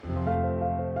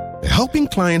Helping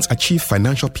clients achieve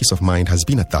financial peace of mind has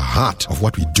been at the heart of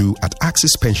what we do at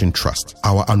Axis Pension Trust.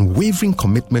 Our unwavering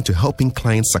commitment to helping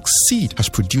clients succeed has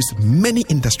produced many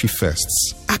industry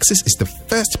firsts. Axis is the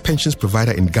first pensions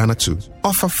provider in Ghana to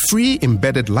offer free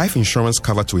embedded life insurance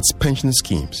cover to its pension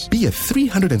schemes. Be a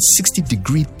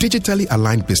 360-degree digitally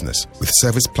aligned business with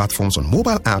service platforms on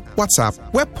mobile app, WhatsApp,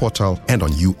 web portal, and on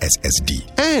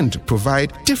USSD. And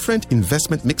provide different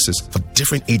investment mixes for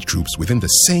different age groups within the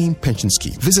same pension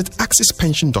scheme. Visit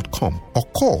axispension.com or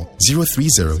call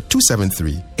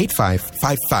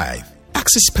 030-273-8555.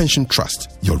 Axis Pension Trust,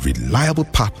 your reliable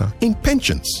partner in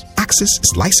pensions. Axis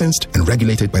is licensed and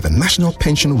regulated by the National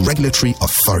Pension Regulatory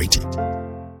Authority.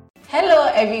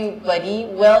 Hello everybody,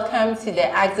 welcome to the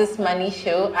Axis Money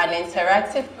Show, an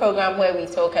interactive program where we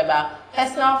talk about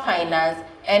personal finance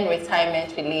and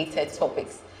retirement related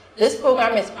topics. This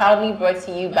program is proudly brought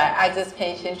to you by Axis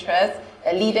Pension Trust,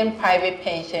 a leading private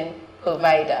pension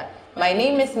provider. My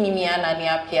name is Mimian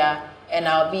Aniapia and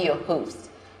I'll be your host.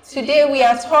 Today we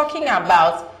are talking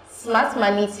about smart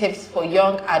money tips for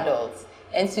young adults.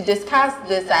 And to discuss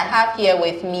this, I have here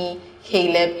with me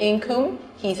Caleb Inkum.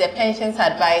 He's a pensions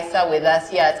advisor with us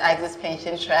here at Axis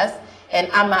Pension Trust. And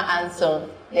Amma Anson,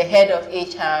 the head of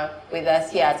HR with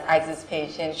us here at Axis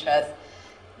Pension Trust.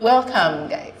 Welcome,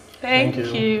 guys. Thank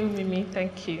you, Mimi.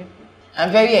 Thank you.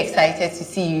 I'm very excited to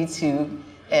see you two.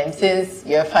 Since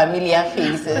you're familiar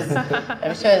faces,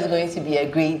 I'm sure it's going to be a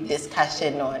great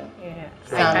discussion on. Yeah,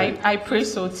 I pray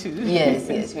so too.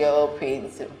 Yes, we are all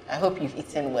praying so. I hope you've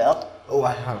eaten well. Oh,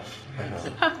 I have.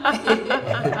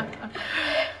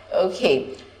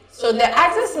 Okay, so the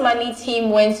Axis Money team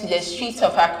went to the streets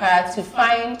of Accra to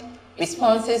find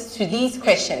responses to these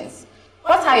questions.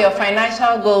 What are your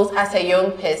financial goals as a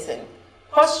young person?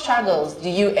 What struggles do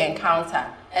you encounter?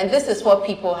 And this is what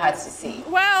people had to say.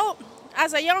 Well,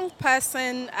 as a young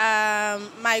person,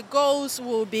 my goals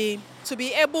will be to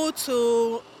be able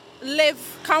to live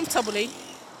comfortably.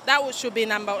 That should be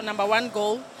number one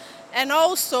goal. And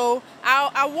also,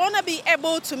 I want to be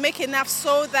able to make enough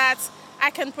so that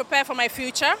I can prepare for my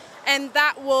future. And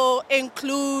that will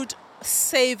include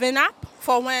saving up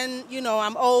for when,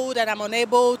 I'm old and I'm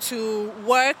unable to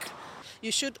work.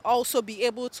 You should also be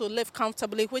able to live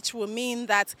comfortably, which will mean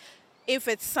that if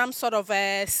it's some sort of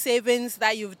savings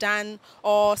that you've done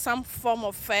or some form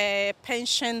of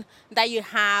pension that you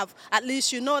have, at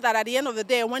least you know that at the end of the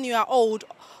day, when you are old,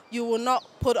 you will not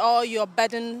put all your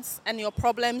burdens and your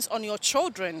problems on your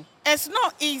children. It's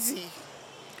not easy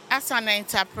as an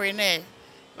entrepreneur,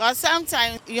 because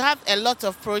sometimes you have a lot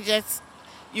of projects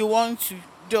you want to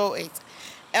do it.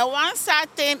 And one sad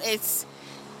thing is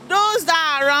those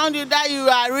that are around you that you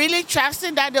are really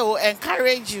trusting that they will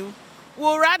encourage you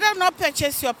will rather not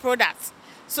purchase your product.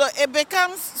 So it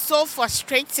becomes so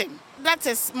frustrating. That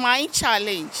is my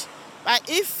challenge. But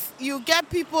if you get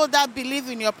people that believe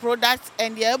in your product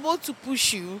and they're able to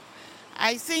push you,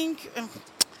 I think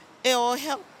it will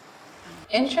help.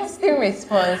 Interesting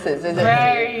responses.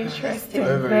 Very interesting.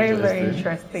 Very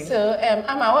interesting. So,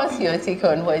 Amma, what's your take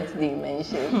on what they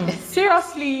mentioned?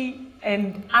 Seriously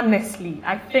and honestly,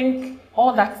 I think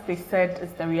all that they said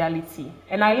is the reality.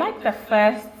 And I like the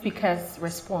first speaker's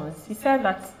response. He said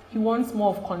that he wants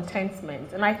more of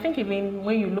contentment. And I think even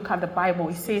when you look at the Bible,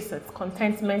 it says that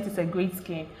contentment is a great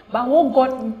gain. But what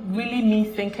God really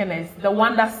means thinking is the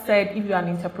one that said if you're an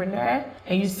entrepreneur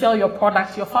and you sell your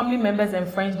products, your family members and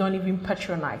friends don't even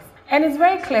patronize. And it's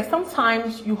very clear,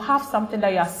 sometimes you have something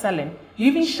that you are selling. You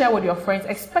even share with your friends,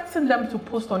 expecting them to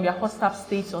post on their WhatsApp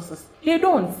statuses. They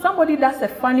don't. Somebody does a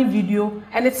funny video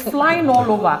and it's flying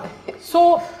all over.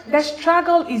 So the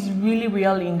struggle is really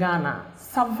real in Ghana.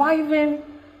 Surviving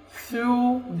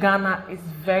through Ghana is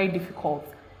very difficult.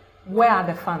 Where are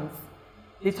the funds?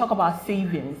 They talk about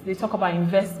savings. They talk about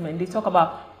investment. They talk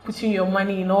about putting your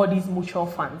money in all these mutual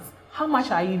funds. How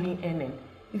much are you even earning?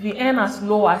 If you earn as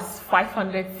low as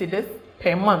 500 cedis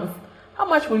per month, how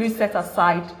much will you set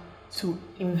aside to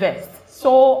invest?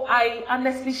 So I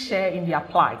honestly share in their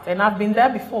plight, and I've been there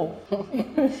before.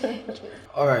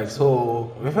 All right,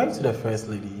 so referring to the First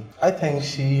Lady, I think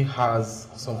she has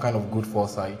some kind of good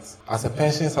foresight. As a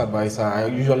pensions advisor, I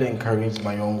usually encourage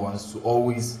my young ones to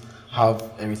always have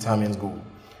a retirement goal.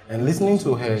 And listening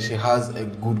to her, she has a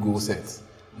good goal set.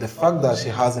 The fact that she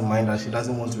has in mind that she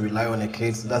doesn't want to rely on her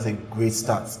kids, that's a great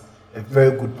start. A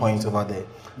very good point over there.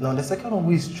 Now, the second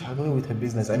one is struggling with her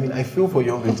business. I mean, I feel for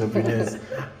young entrepreneurs.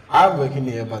 I'm working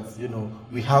here, but,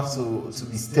 we have to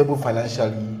be stable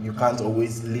financially. You can't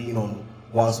always lean on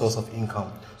one source of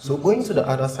income. So going to the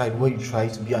other side where you try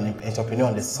to be an entrepreneur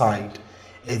on the side,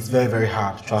 it's very, very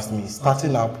hard, trust me.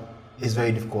 Starting up is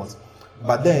very difficult.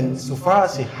 But then, so far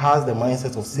as she has the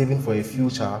mindset of saving for a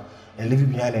future and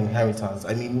leaving behind an inheritance,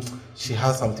 I mean, she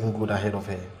has something good ahead of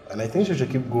her. And I think she should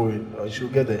keep going. She'll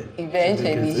get there.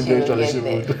 Eventually she will get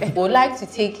there. We would like to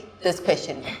take this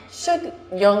question. Should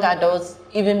young adults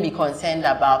even be concerned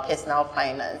about personal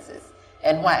finances?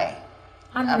 And why?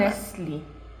 Honestly,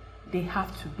 they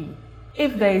have to be.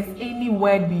 If there is any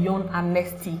word beyond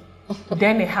honesty,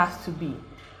 then it has to be.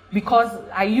 Because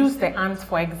I use the ants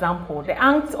for example. The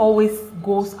ant always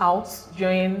goes out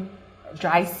during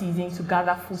dry season to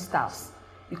gather foodstuffs,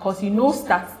 because he knows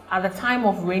that at the time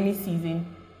of rainy season,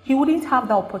 he wouldn't have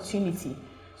the opportunity.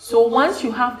 So once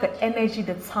you have the energy,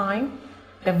 the time,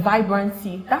 the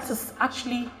vibrancy, that is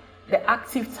actually the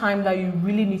active time that you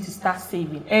really need to start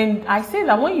saving. And I say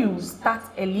that when you start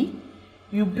early,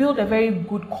 you build a very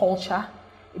good culture,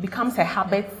 it becomes a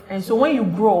habit. And so when you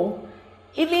grow,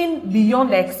 even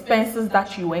beyond the expenses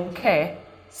that you incur,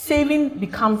 saving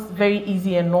becomes very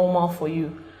easy and normal for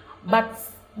you. But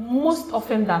most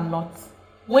often than not,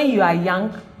 when you are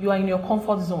young, you are in your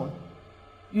comfort zone.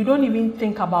 You don't even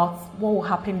think about what will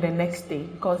happen the next day,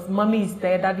 because mommy is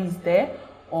there, daddy is there,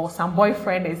 or some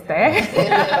boyfriend is there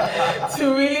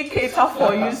to really cater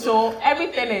for you. So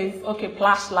everything is, okay,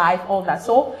 plush life, all that.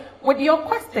 So with your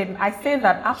question, I say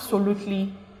that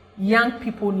absolutely young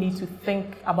people need to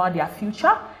think about their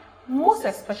future, most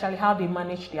especially how they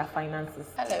manage their finances.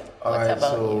 Hello. All What right,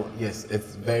 about so you? yes,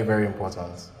 it's very, very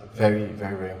important. Very,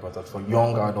 very, very important for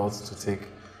young adults to take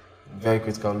very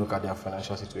critical look at their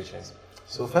financial situations.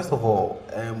 So first of all,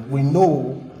 we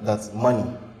know that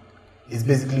money is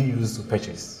basically used to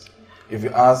purchase. If you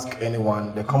ask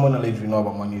anyone, the common knowledge we know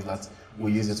about money is that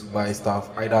we use it to buy stuff,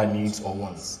 either needs or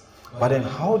wants. But then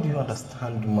how do you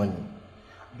understand money?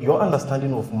 Your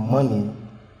understanding of money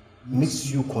makes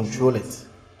you control it.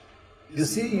 You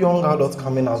see young adults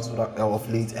coming out of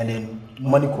late and then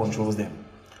money controls them.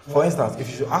 For instance, if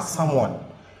you should ask someone,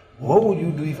 what would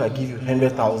you do if I give you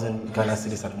 100,000 Ghana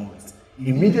cedis at the moment?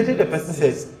 Immediately the person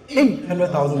says, hey,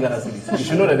 100,000 Ghana cedis. You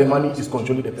should know that the money is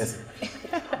controlling the person.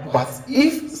 But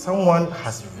if someone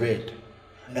has read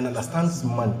and understands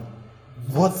money,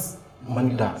 what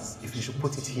money does, if you should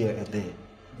put it here and there,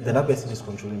 then that person is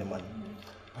controlling the money.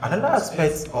 Another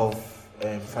aspect of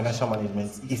financial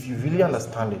management, if you really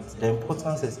understand it, the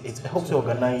importance is it helps you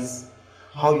organize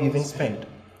how you even spend.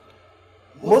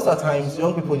 Most of the times,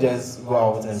 young people just go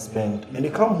out and spend, and they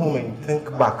come home and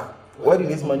think back. Where did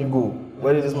this money go?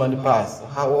 Where did this money pass?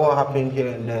 What happened here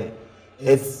and there?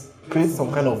 It creates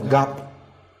some kind of gap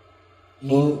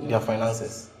in their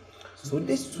finances. So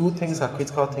these two things are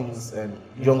critical things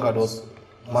young adults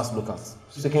must look at,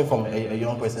 speaking from a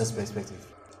young person's perspective.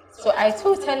 So I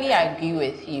totally agree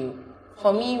with you.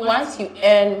 For me, once you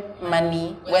earn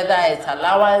money, whether it's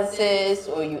allowances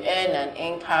or you earn an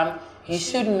income, you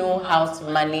should know how to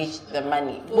manage the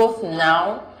money, both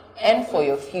now and for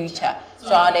your future. So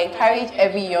I would encourage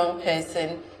every young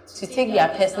person to take their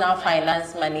personal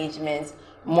finance management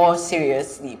more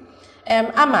seriously.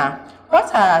 Amma,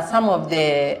 what are some of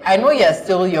the, I know you're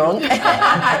still young. Of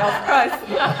course.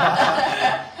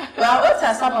 Well, what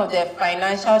are some of the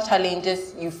financial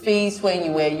challenges you faced when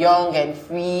you were young and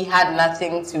free, had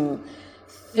nothing to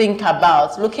think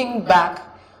about? Looking back,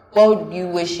 what would you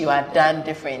wish you had done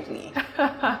differently?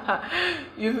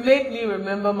 You've made me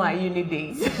remember my uni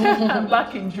days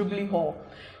back in Jubilee Hall.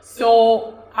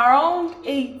 So around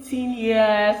 18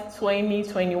 years, 20,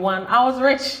 21, I was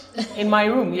rich in my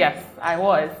room. Yes, I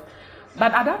was.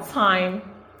 But at that time,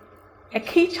 a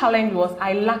key challenge was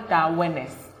I lacked the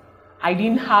awareness. I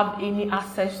didn't have any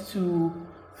access to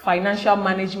financial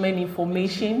management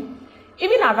information.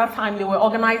 Even at that time, they were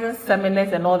organizing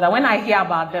seminars and all that. When I hear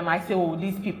about them, I say, oh,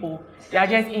 these people, they are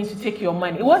just in to take your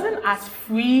money. It wasn't as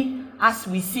free as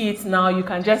we see it now. You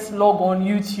can just log on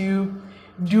YouTube,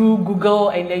 do Google,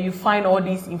 and then you find all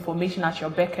this information at your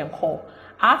beck and call.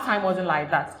 Our time wasn't like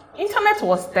that. Internet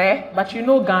was there, but you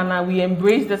know Ghana, we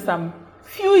embraced this some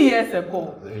few years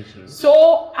ago.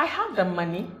 So I had the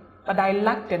money, but I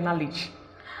lacked the knowledge.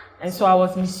 And so I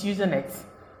was misusing it.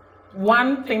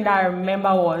 One thing that I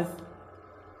remember was,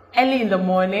 early in the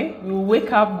morning, we will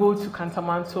wake up, go to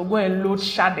Kantamanto, go and load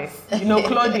shades,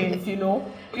 clothing,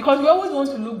 because we always want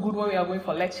to look good when we are going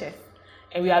for lectures.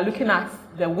 And we are looking at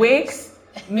the wigs,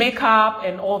 makeup,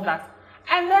 and all that.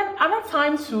 And then other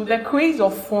times too, the craze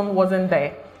of phone wasn't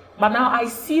there. But now I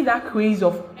see that craze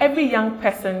of every young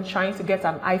person trying to get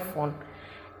an iPhone.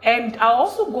 And I'll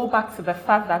also go back to the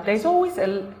fact that there's always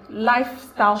a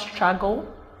lifestyle struggle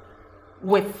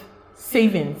with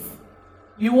savings.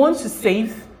 You want to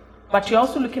save, but you're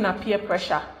also looking at peer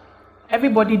pressure.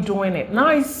 Everybody doing it. Now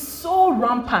it's so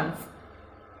rampant.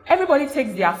 everybody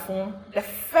takes their phone. The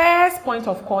first point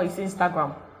of call is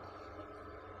Instagram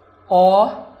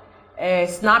or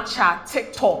Snapchat,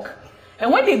 TikTok.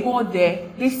 And when they go there,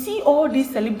 they see all these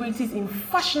celebrities in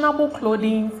fashionable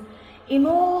clothing, in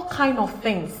all kind of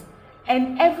things.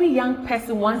 And every young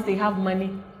person, once they have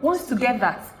money, wants to get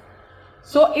that.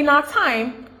 So in our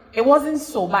time, it wasn't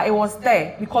so, but it was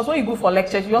there. Because when you go for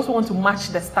lectures, you also want to match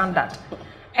the standard.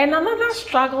 And another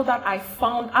struggle that I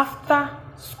found after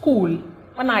school,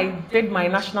 when I did my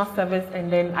national service,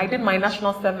 and then I did my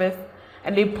national service,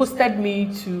 and they posted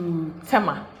me to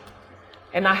Tema.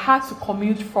 And I had to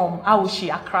commute from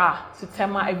Aoshi, Accra, to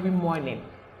Tema every morning.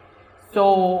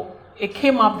 So it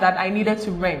came up that I needed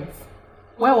to rent.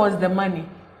 Where was the money?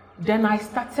 Then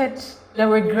the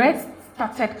regrets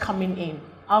started coming in.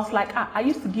 I was like, I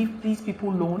used to give these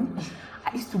people loan.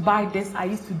 I used to buy this, I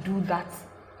used to do that.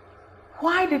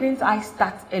 Why didn't I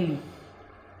start early?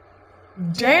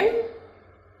 Then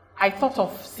I thought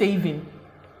of saving.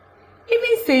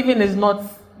 Even saving is not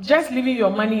just leaving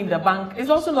your money in the bank. It's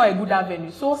also not a good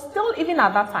avenue. So still, even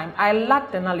at that time, I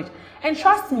lacked the knowledge. And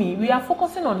trust me, we are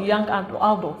focusing on young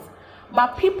adults.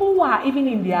 But people who are even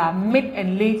in their mid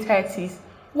and late 30s,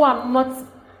 who are not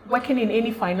working in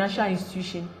any financial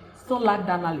institution, still lack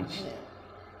that knowledge. Yeah.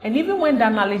 And even when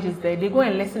that knowledge is there, they go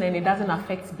and listen and it doesn't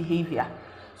affect behavior.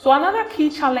 So another key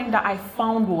challenge that I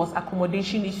found was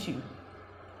accommodation issue.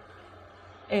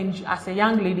 And as a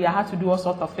young lady, I had to do all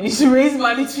sorts of things to raise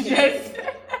money to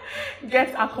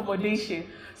get accommodation.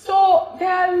 So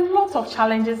there are lots of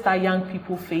challenges that young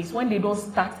people face when they don't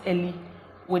start early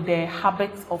with their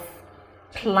habits of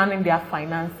planning their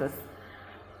finances.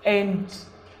 And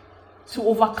to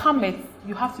overcome it,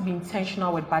 you have to be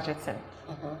intentional with budgeting.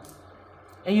 Mm-hmm.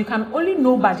 And you can only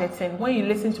know budgeting when you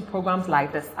listen to programs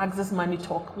like this, Access Money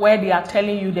Talk, where they are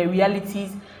telling you the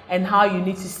realities and how you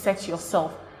need to set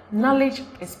yourself. Knowledge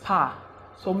is power.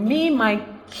 So my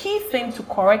key thing to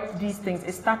correct these things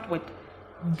is start with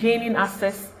gaining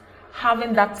access,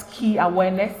 having that key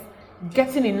awareness,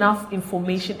 getting enough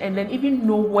information, and then even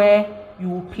know where you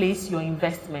will place your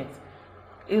investment.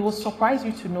 It will surprise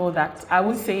you to know that I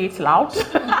will say it loud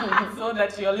so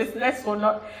that your listeners will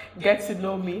not get to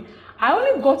know me. I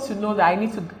only got to know that I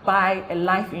need to buy a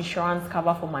life insurance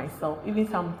cover for myself, even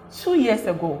some 2 years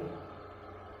ago.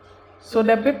 So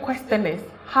the big question is,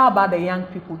 how about the young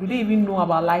people? Do they even know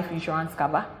about life insurance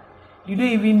cover? Do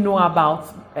they even know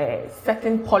about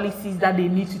certain policies that they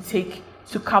need to take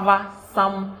to cover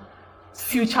some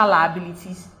future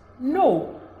liabilities?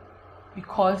 No,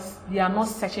 because they are not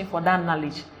searching for that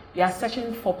knowledge. They are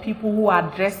searching for people who are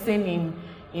dressing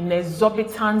in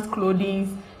exorbitant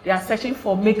clothing. They are searching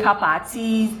for makeup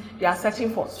artists. They are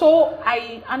searching for... So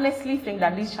I honestly think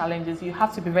that these challenges, you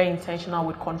have to be very intentional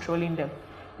with controlling them.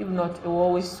 If not, it will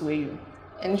always sway you.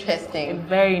 Interesting.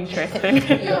 Very interesting.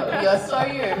 Your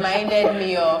story reminded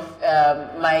me of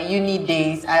my uni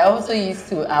days. I also used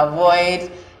to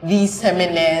avoid these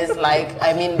seminars,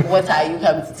 what are you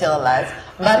come to tell us?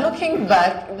 But looking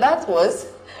back, that was,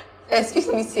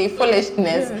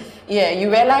 foolishness. Yeah,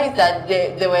 you realize that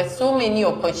there were so many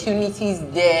opportunities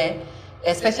there,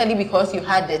 especially because you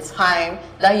had the time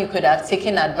that you could have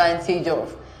taken advantage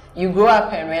of. You grow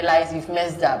up and realize you've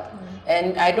messed up.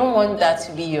 And I don't want that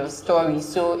to be your story.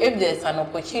 So if there's an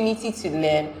opportunity to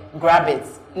learn, grab it.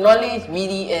 Knowledge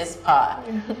really is power.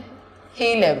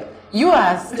 Caleb, you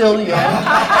are still young.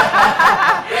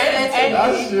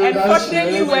 and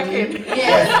fortunately working.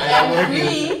 Yes, and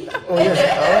free. Oh, yes.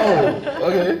 Oh,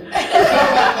 okay.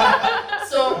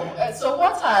 So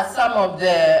what are some of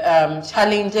the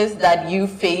challenges that you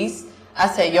face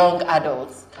as a young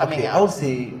adult coming out? I would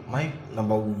say my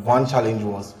number one challenge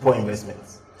was poor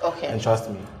investments. Okay. And trust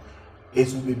me,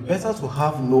 it would be better to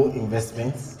have no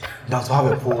investments than to have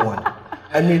a poor one.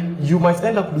 I mean, you might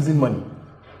end up losing money.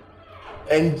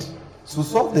 And to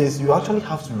solve this, you actually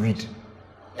have to read.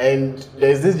 And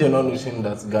there's this general notion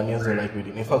that Ghanaians don't like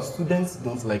reading. In fact, students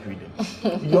don't like reading.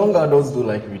 Young adults don't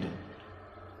like reading.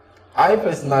 I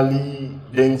personally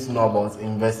didn't know about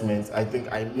investments. I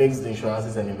think I mixed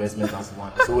insurances and investments as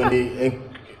one. So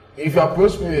if you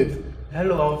approach me with,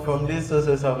 hello, I'm from this,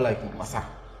 I'm like, Masa,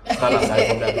 stand aside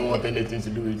from that, I don't want anything to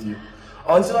do with you.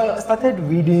 Until I started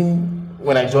reading,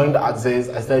 when I joined Access,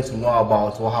 I started to know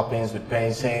about what happens with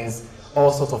pensions,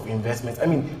 all sorts of investments. I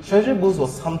mean, treasury bills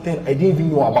was something I didn't even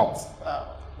know about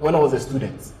when I was a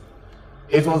student.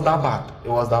 It was that bad.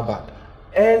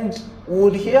 And we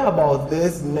would hear about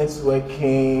this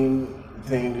networking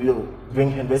thing, bring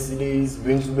 100 cedis,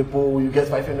 bring 2 people, you get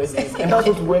 500 cedis, and that's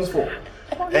what we went for.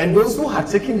 And those who had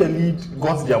taken the lead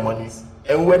got their monies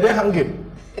and were there hanging.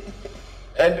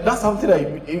 And that's something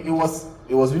it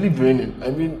it was really draining. I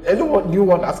mean,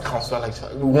 anyone as counselor, like,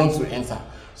 we want to enter.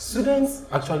 Students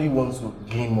actually want to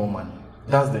gain more money.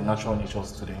 That's the natural nature of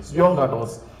students. Young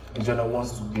adults in general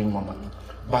wants to gain more money,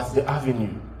 but the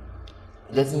avenue,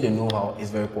 getting the know-how is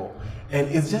very poor. And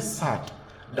it's just sad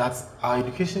that our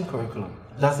education curriculum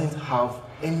doesn't have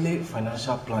any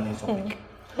financial planning topic.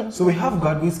 So we have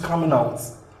graduates coming out,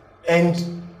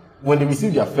 and when they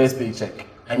receive their first paycheck,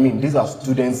 I mean, these are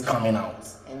students coming out.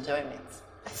 Enjoyment.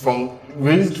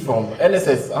 Raised from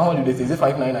LSS, how much do they say? Is it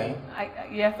 599?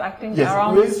 Yes, I think yes,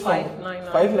 around raised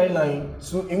 599. 599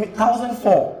 to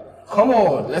 1,004. Come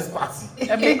on, let's party.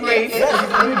 A big raise. Yes,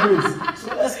 a big raise.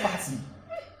 So let's party.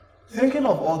 Thinking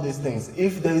of all these things,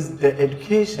 if there is the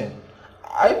education,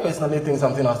 I personally think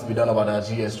something has to be done about our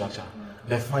GS structure.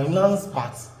 The finance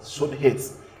part should hit.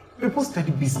 People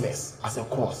study business as a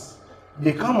course.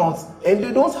 They come out and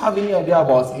they don't have any idea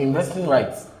about investing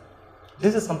rights.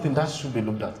 This is something that should be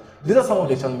looked at. These are some of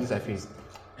the challenges I face.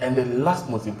 And the last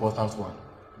most important one,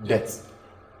 debt.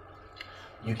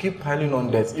 You keep piling on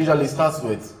debt. Usually starts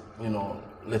with,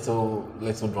 little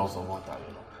drops of water,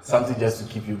 something just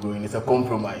to keep you going. It's a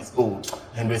compromise.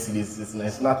 100 cedis,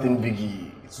 it's nothing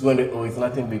biggie. 200, it's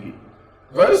nothing biggie.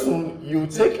 Very soon, you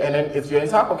take and then it's your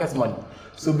entire pocket money.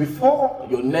 So before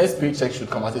your next paycheck should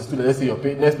come as a student, let's say your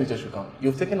next paycheck should come,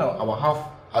 you've taken our half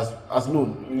as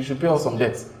loan. You should pay off some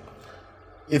debt.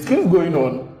 It keeps going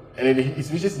on, and it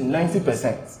reaches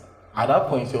 90%. At that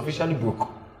point, you're officially broke.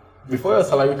 Before your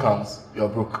salary comes, you're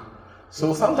broke.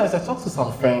 So sometimes I talk to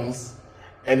some friends,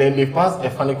 and then they pass a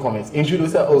funny comment.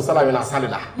 Introduce, salary na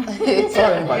salary.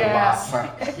 Sorry, by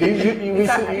it's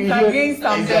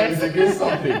against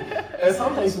something. And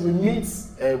sometimes we meet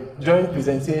during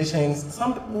presentations.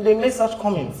 They make such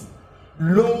comments.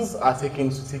 Loans are taken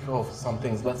to take care of some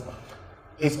things, but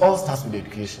it all starts with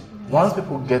education. Once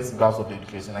people get grasp of the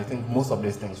education, I think most of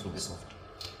these things will be solved.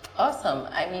 Awesome.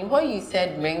 I mean, what you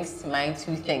said brings to mind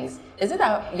two things. Is it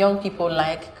that young people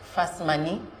like fast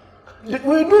money? We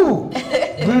do.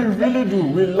 We really do.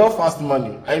 We love fast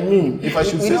money. I mean, if I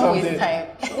should say something, waste time.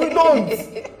 We don't.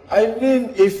 I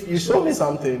mean, if you show me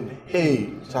something,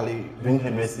 hey, Charlie, bring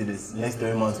 100 cedis. Next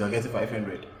 3 months, you'll get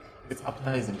 500. It's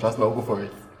appetizing. Trust me, I'll go for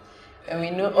it. And we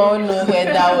all know where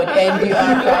that would end you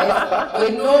up, right?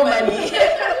 With no money.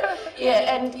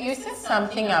 Yeah, and you said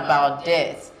something about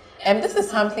debt. And this is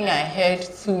something I heard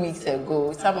 2 weeks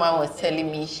ago. Someone was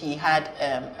telling me she had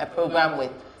a program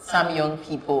with some young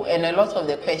people, and a lot of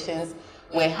the questions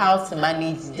were how to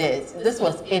manage debt. This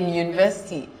was in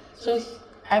university. So,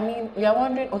 I mean, we are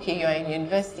wondering, okay, you're in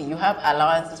university, you have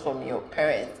allowances from your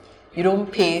parents, you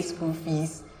don't pay school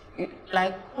fees.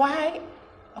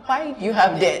 Why do you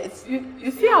have debt?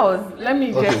 You see, I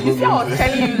was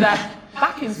telling you that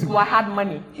back in school I had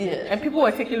money, and people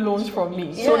were taking loans from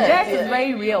me. So debt is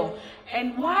very real.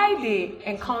 And why they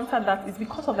encounter that is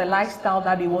because of the lifestyle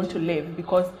that they want to live.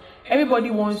 Because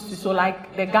everybody wants to. So,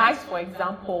 like the guys, for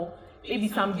example, maybe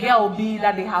some girl B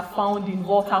that they have found in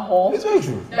Walter Hall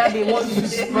that they want to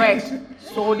spread.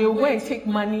 So they will go and take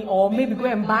money, or maybe go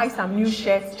and buy some new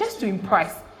shirts just to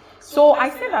impress. So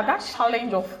I say that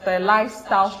challenge of the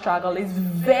lifestyle struggle is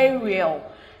very real.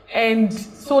 And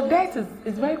so debt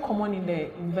is very common in the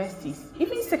universities.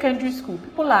 Even secondary school,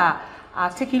 people are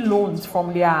taking loans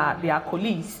from their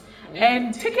colleagues.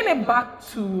 And taking it back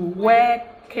to where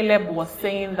Caleb was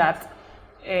saying that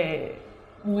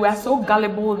we are so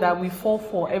gullible that we fall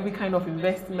for every kind of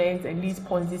investment and these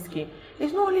Ponzi scheme.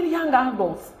 It's not only young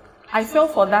adults. I fell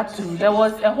for that too. There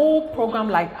was a whole program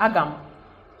like AGAM.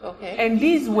 Okay. And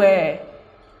these were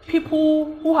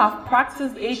people who have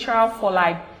practiced HR for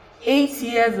like 8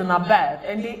 years and above,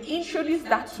 and they introduced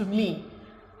that to me,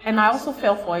 and I also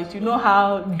fell for it. You know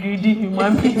how greedy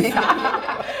human beings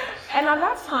are. And at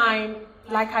that time,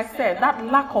 like I said, that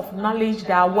lack of knowledge,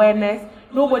 the awareness,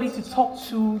 nobody to talk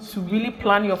to really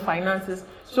plan your finances.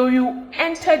 So you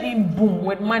entered in boom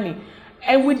with money,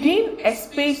 and within a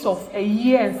space of a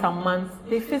year and some months,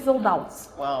 they fizzled out.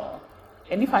 Wow.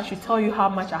 And if I should tell you how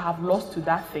much I have lost to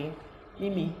that thing,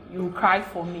 Mimi, you will cry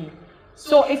for me.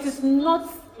 So it is not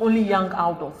only young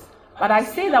adults, but I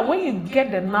say that when you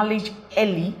get the knowledge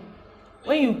early,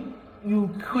 when you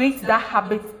create that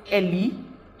habit early,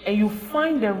 and you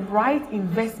find the right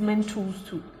investment tools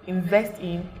to invest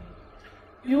in,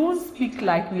 you won't speak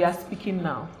like we are speaking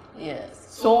now. Yes.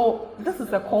 So this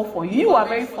is a call for you. You are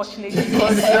very fortunate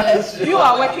because you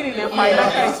are working in a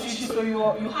financial institution, so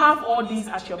you have all these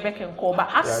at your beck and call. But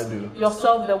ask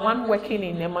yourself, the one working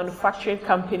in a manufacturing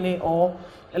company or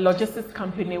a logistics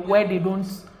company where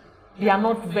they are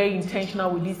not very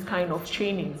intentional with these kind of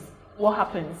trainings. What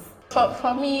happens?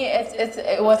 For me,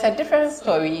 it was a different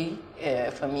story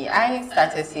for me. I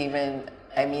started saving,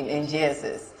 in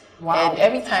GSS. Wow. And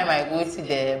every time I go to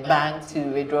the bank to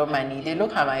withdraw money, they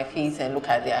look at my face and look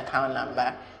at the account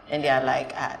number, and they are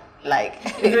like,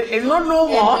 it's not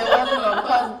normal.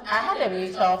 Because I had a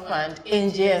mutual fund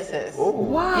in GSS. Oh.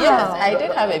 Wow. Yes, I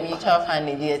did have a mutual fund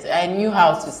in GSS. I knew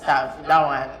how to start that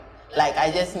one.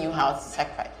 I just knew how to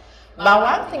sacrifice. But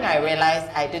one thing I realized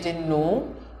I didn't know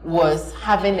was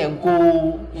having a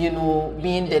goal,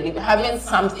 being delivered, having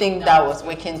something that was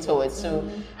working towards. So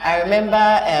I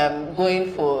remember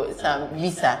going for some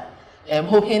visa,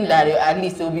 hoping that at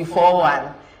least it will be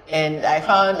 4-1, and I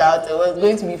found out it was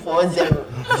going to be 4-0.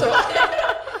 So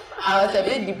I was a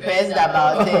bit depressed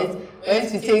about it. Going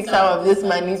to take some of this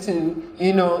money to,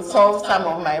 solve some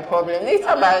of my problems.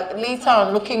 Later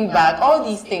on, looking back, all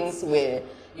these things were,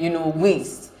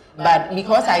 waste. But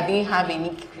because I didn't have any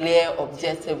clear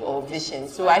objective or vision,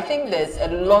 so I think there's a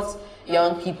lot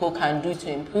young people can do to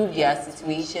improve their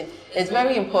situation. It's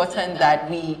very important that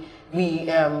we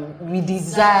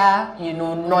desire,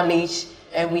 knowledge,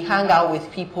 and we hang out with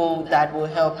people that will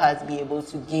help us be able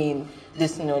to gain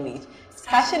this knowledge.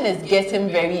 Discussion is getting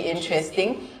very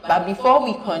interesting, but before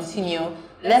we continue,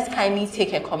 let's kindly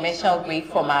take a commercial break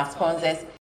from our sponsors.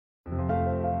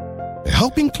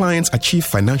 Helping clients achieve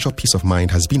financial peace of mind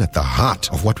has been at the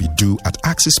heart of what we do at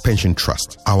Axis Pension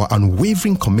Trust. Our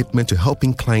unwavering commitment to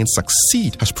helping clients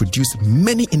succeed has produced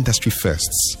many industry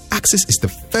firsts. Axis is the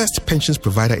first pensions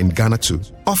provider in Ghana to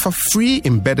offer free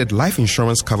embedded life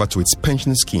insurance cover to its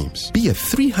pension schemes. Be a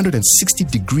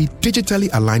 360-degree digitally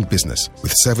aligned business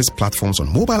with service platforms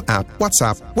on mobile app,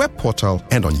 WhatsApp, web portal,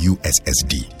 and on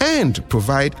USSD. And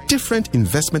provide different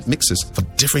investment mixes for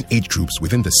different age groups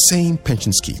within the same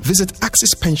pension scheme. Visit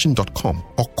axispension.com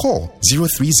or call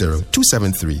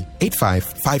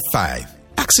 030-273-8555.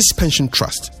 Axis Pension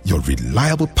Trust, your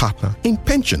reliable partner in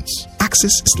pensions.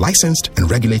 Axis is licensed and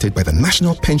regulated by the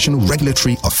National Pension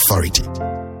Regulatory Authority.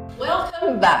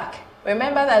 Welcome back.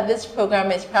 Remember that this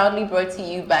program is proudly brought to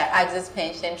you by Axis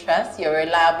Pension Trust, your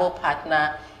reliable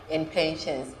partner in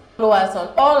pensions. Follow us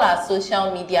on all our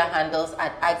social media handles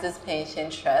at Axis Pension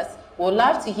Trust. We'd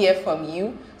love to hear from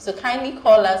you, so kindly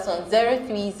call us on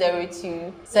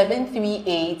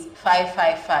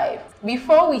 0302-738-555.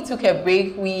 Before we took a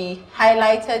break, we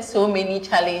highlighted so many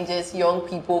challenges young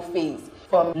people face,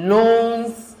 from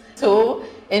loans to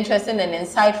interesting and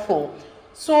insightful.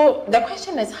 So the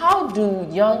question is, how do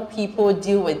young people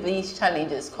deal with these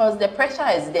challenges? Because the pressure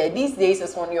is there. These days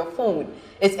it's on your phone.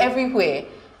 It's everywhere.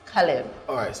 Caleb.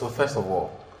 All right, so first of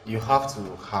all, you have to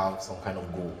have some kind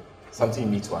of goal, something you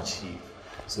need to achieve.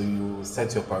 So you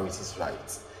set your priorities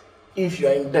right. If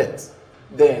you're in debt,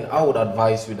 then I would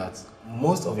advise you that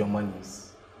most of your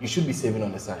monies you should be saving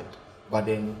on the side, but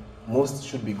then most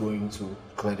should be going to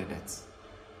clear the debt.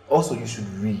 Also, you should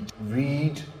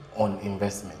read on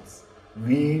investments.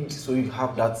 Read so you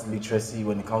have that literacy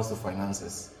when it comes to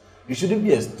finances. You shouldn't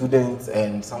be a student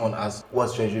and someone asks,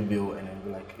 what's treasury bill? And then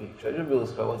be like, hey, treasury bill,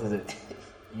 what is it?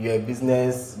 You're a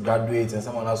business graduate and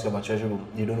someone asks you about treasury bill.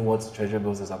 You don't know what treasury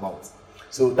bills is about.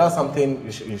 So that's something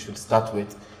you should start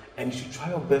with. And you should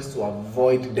try your best to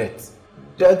avoid debt.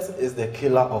 Debt is the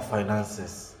killer of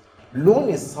finances. Loan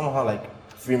is somehow like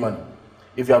free money.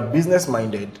 If you are business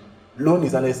minded, loan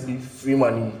is honestly free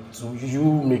money to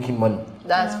you making money.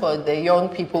 That's for the young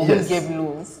people who give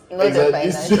loans, not exactly.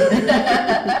 the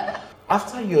financial.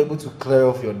 After you're able to clear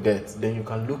off your debt, then you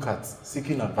can look at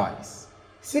seeking advice.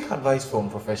 Seek advice from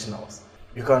professionals.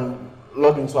 You can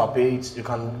log into our page, you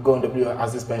can go on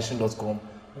www.axispension.com.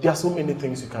 There are so many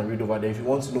things you can read over there. If you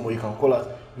want to know more, you can call us.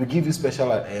 We give you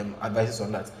special advices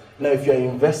on that. Now, if you're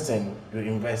investing, you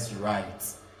invest right.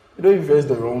 You don't invest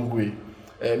the wrong way.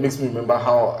 It makes me remember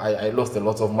how I lost a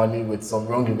lot of money with some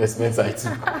wrong investments I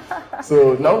took.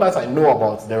 So now that I know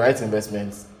about the right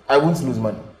investments, I won't lose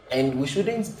money. And we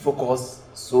shouldn't focus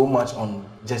so much on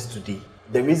just today.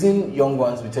 The reason young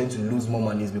ones we tend to lose more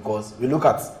money is because we look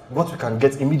at what we can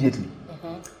get immediately.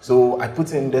 So I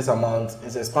put in this amount,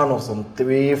 it's a span of some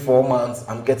 3-4 months,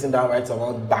 I'm getting that right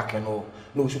amount back and all.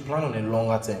 No, we should plan on a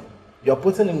longer term. You're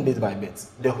putting in bit by bit.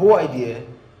 The whole idea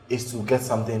is to get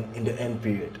something in the end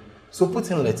period. So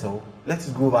put in little, let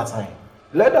it grow over time.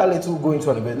 Let that little go into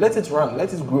an event, let it run,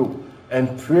 let it grow,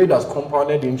 and pray that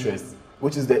compounded interest,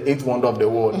 which is the eighth wonder of the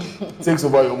world, takes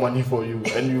over your money for you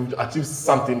and you achieve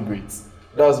something great.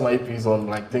 That's my piece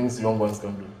on things young ones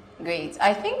can do. Great.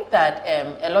 I think that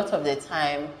a lot of the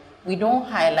time we don't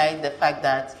highlight the fact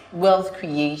that wealth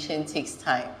creation takes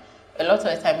time. A lot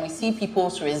of the time we see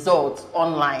people's results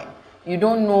online. You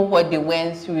don't know what they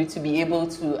went through to be able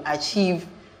to achieve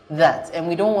that, and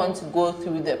we don't want to go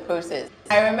through the process.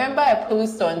 I remember a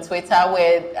post on Twitter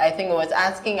where I think it was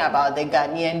asking about the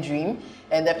Ghanaian dream,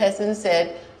 and the person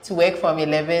said to work from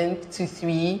 11 to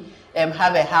 3,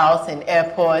 have a house in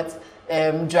airport,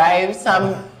 drive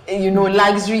some,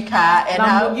 luxury car, and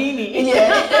Lamborghini.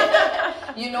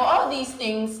 All these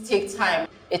things take time.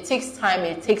 It takes time,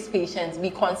 it takes patience. Be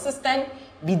consistent,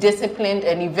 be disciplined,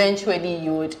 and eventually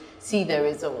you would see the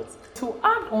results. To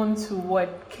add on to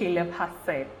what Caleb has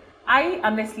said, I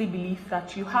honestly believe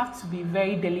that you have to be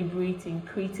very deliberate in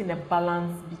creating a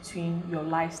balance between your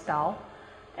lifestyle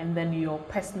and then your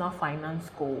personal finance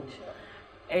goal.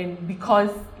 And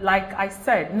because, like I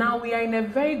said, now we are in a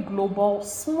very global,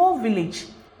 small village.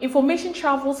 Information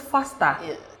travels faster.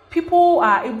 Yeah. People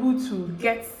are able to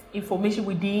get information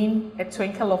within a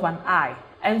twinkle of an eye.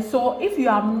 And so if you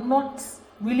are not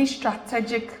really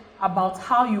strategic about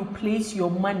how you place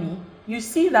your money, you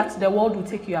see that the world will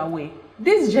take you away.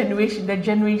 This generation, the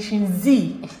Generation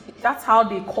Z, that's how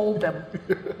they call them.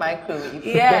 Microwave.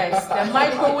 Yes, the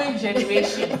microwave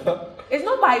generation. It's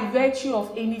not by virtue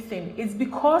of anything. It's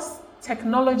because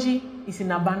technology is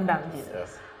in abundance.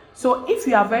 Yes. So if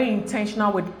you are very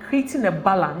intentional with creating a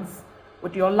balance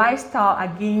with your lifestyle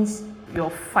against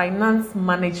your finance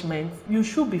management, you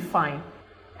should be fine.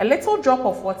 A little drop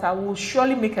of water will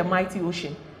surely make a mighty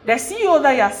ocean. The CEO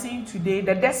that you are seeing today,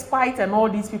 the despite and all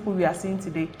these people we are seeing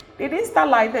today, they didn't start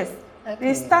like this. Okay.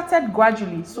 They started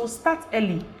gradually. So start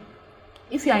early.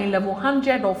 If you are in level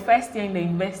 100 or first year in the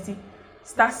university,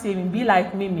 start saving. Be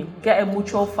like Mimi. Get a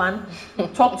mutual fund.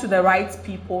 Talk to the right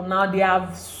people. Now they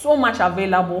have so much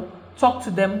available. Talk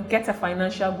to them. Get a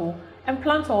financial goal and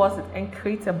plan towards it and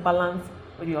create a balance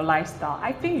with your lifestyle.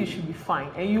 I think you should be fine,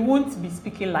 and you won't be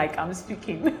speaking like I'm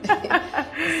speaking.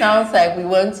 It sounds like we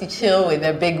want to chill with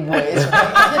the big boys.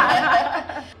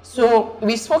 So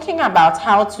we're talking about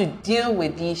how to deal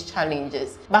with these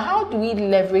challenges, but how do we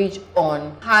leverage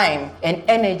on time and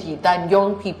energy that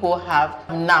young people have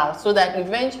now, so that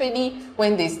eventually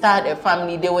when they start a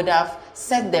family, they would have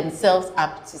set themselves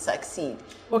up to succeed?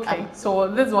 Okay, so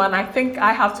this one, I think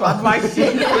I have to advise you.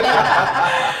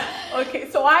 Okay,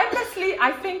 so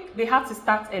I think they have to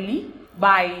start early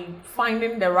by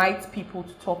finding the right people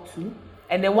to talk to.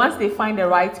 And then once they find the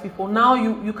right people, now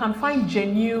you can find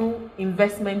genuine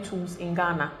investment tools in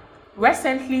Ghana.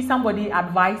 Recently, somebody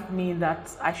advised me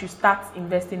that I should start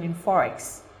investing in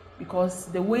Forex, because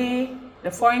the way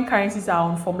the foreign currencies are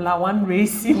on Formula One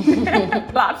racing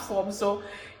platform, so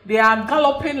they are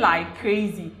galloping like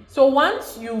crazy. So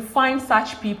once you find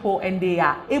such people and they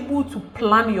are able to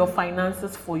plan your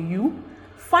finances for you,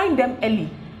 find them early.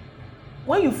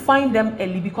 When you find them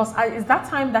early, because it's that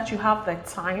time that you have the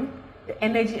time, the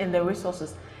energy and the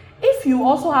resources. If you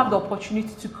also have the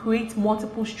opportunity to create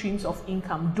multiple streams of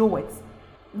income, do it.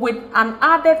 With an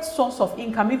added source of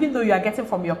income, even though you are getting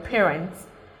from your parents,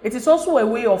 it is also a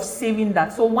way of saving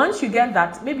that. So once you get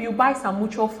that, maybe you buy some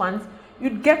mutual funds, you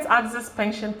get Access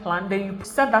pension plan, then you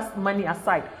set that money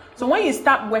aside. So when you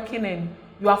start working and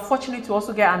you are fortunate to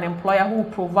also get an employer who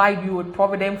will provide you with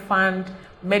provident fund,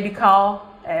 medical,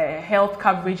 health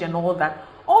coverage and all that,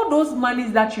 all those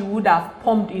monies that you would have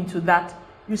pumped into that,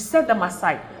 you set them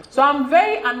aside. So I'm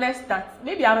very honest that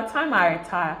maybe at the time I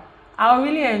retire, I'll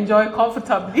really enjoy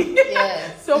comfortably.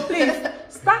 Yes. So please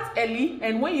start early,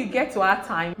 and when you get to our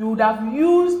time, you would have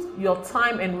used your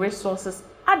time and resources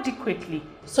adequately.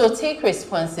 So take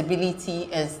responsibility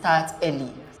and start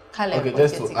early. Caleb, Okay,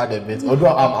 just to add a bit, although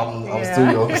I'm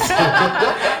still young,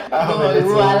 so we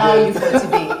will allow you for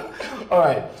today. All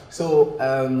right. So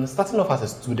starting off as a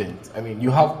student, I mean,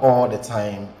 you have all the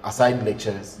time aside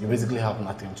lectures. You basically have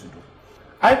nothing to do.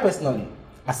 I personally,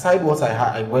 aside what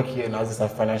I work here now as a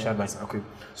financial advisor. Okay,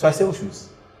 so I sell shoes.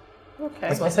 Okay.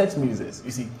 That's my side business.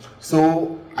 You see,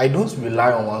 so I don't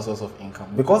rely on one source of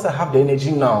income because I have the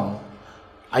energy now.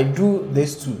 I do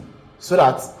this too, so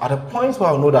that at a point where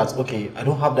I know that okay, I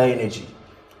don't have that energy,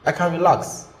 I can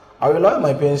relax. I rely on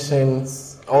my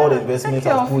pensions, all the investments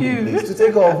I've put in place to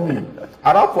take care of me.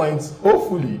 At that point,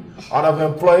 hopefully, I'd have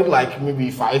employed like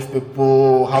maybe 5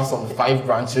 people, have some 5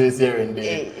 branches here and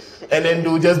there, and then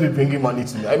they'll just be bringing money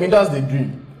to me. I mean, that's the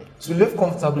dream. To live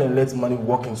comfortably and let money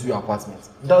walk into your apartment.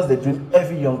 That's the dream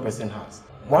every young person has.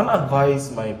 One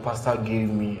advice my pastor gave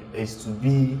me is to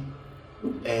be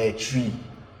a tree,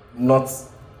 not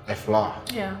a flower.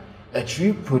 Yeah. A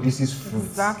tree produces fruit.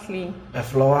 Exactly. A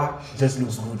flower just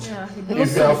looks good. Yeah,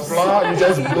 if you're a flower, you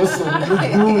just blossom, you look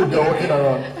good, you're walking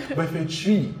around. But if you're a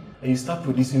tree and you start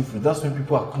producing fruit, that's when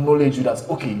people acknowledge you that,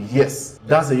 okay, yes,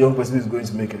 that's a young person who's going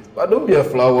to make it. But don't be a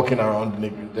flower walking around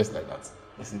just like that.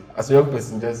 You see, as a young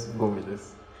person, just go with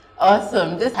this.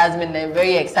 Awesome. This has been a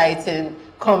very exciting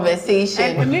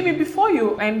conversation. And maybe before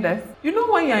you end this, you know,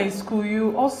 when you're in school,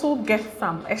 you also get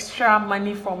some extra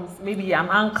money from maybe an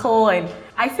uncle. And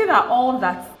I say that all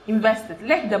that invested,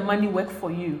 let the money work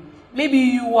for you. Maybe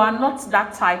you are not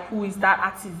that type who is that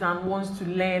artisan, wants to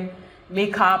learn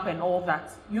makeup and all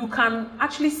that. You can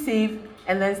actually save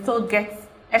and then still get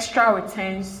extra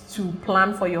returns to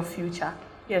plan for your future.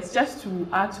 Yes, just to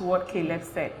add to what Caleb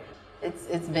said.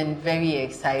 It's been very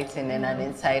exciting and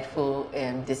an insightful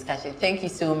discussion. Thank you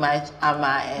so much,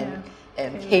 Amma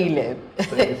and Caleb,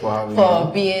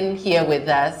 for being here with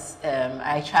us.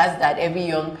 I trust that every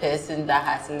young person that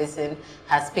has listened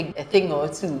has picked a thing or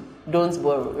two. Don't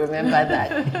borrow, remember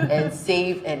that, and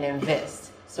save and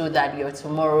invest so that your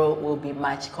tomorrow will be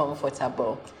much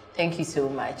comfortable. Thank you so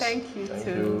much. Thank you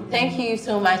too. Thank you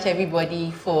so much,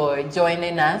 everybody, for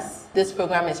joining us. This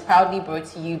program is proudly brought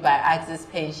to you by Axis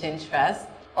Pension Trust.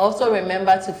 Also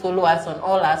remember to follow us on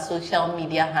all our social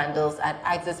media handles at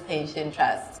Axis Pension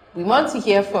Trust. We want to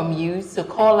hear from you, so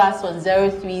call us on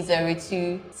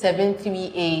 0302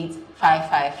 738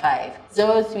 555.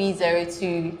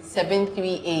 0302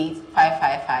 738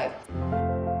 555.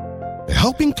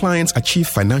 Helping clients achieve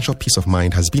financial peace of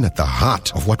mind has been at the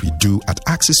heart of what we do at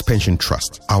Axis Pension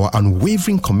Trust. Our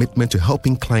unwavering commitment to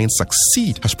helping clients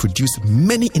succeed has produced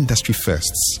many industry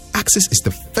firsts. Axis is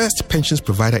the first pensions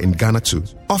provider in Ghana to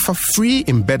offer free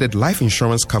embedded life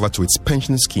insurance cover to its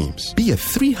pension schemes. Be a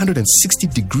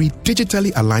 360-degree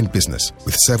digitally aligned business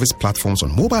with service platforms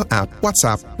on mobile app,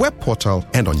 WhatsApp, web portal,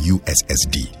 and on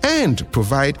USSD. And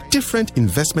provide different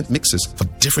investment mixes for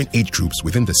different age groups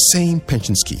within the same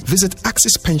pension scheme. Visit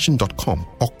axispension.com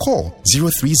or call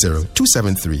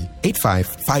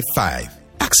 030-273-8555.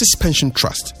 Axis Pension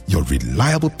Trust, your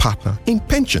reliable partner in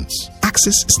pensions.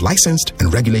 Axis is licensed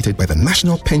and regulated by the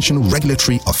National Pension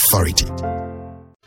Regulatory Authority.